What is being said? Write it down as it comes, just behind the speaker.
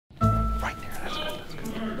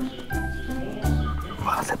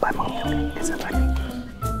I'll sit by Mommy. Okay? You can sit by me.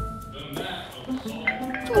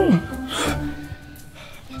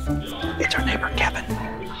 It's our neighbor, Kevin.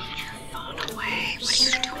 No way. What are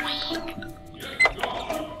you doing?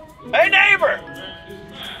 Hey, neighbor!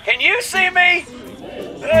 Can you see me?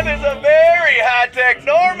 That is a very high-tech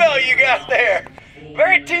doorbell you got there.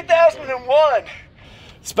 Very 2001.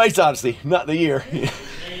 Space Odyssey, not the year.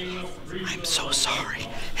 I'm so sorry.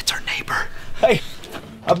 It's our neighbor. Hey,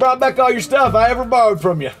 I brought back all your stuff I ever borrowed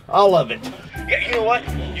from you. All of it. Yeah, you know what?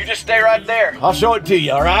 You just stay right there. I'll show it to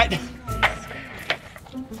you, all right?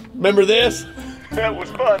 Remember this? That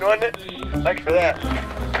was fun, wasn't it? Thanks for that.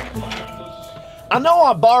 I know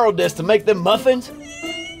I borrowed this to make them muffins,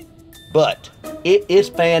 but it is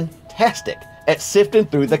fantastic at sifting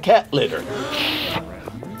through the cat litter.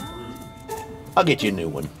 I'll get you a new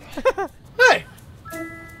one. Hey,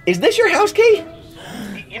 is this your house key?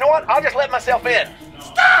 You know what? I'll just let myself in.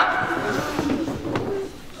 Stop!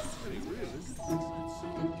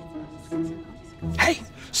 Hey,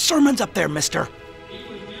 sermon's up there, mister.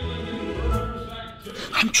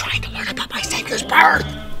 I'm trying to learn about my Savior's birth.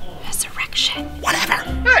 Resurrection. Whatever.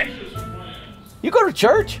 Hey, you go to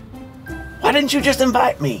church? Why didn't you just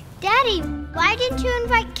invite me? Daddy, why didn't you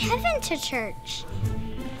invite Kevin to church?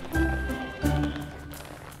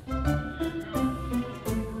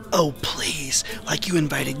 Oh, please, like you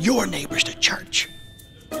invited your neighbors to church.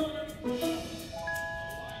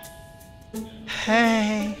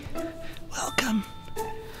 Hey, welcome.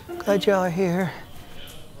 Glad y'all are here.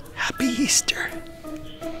 Happy Easter.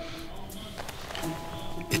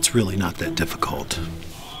 It's really not that difficult.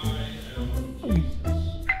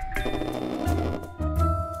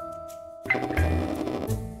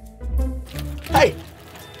 Hey,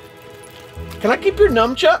 can I keep your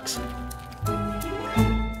nunchucks?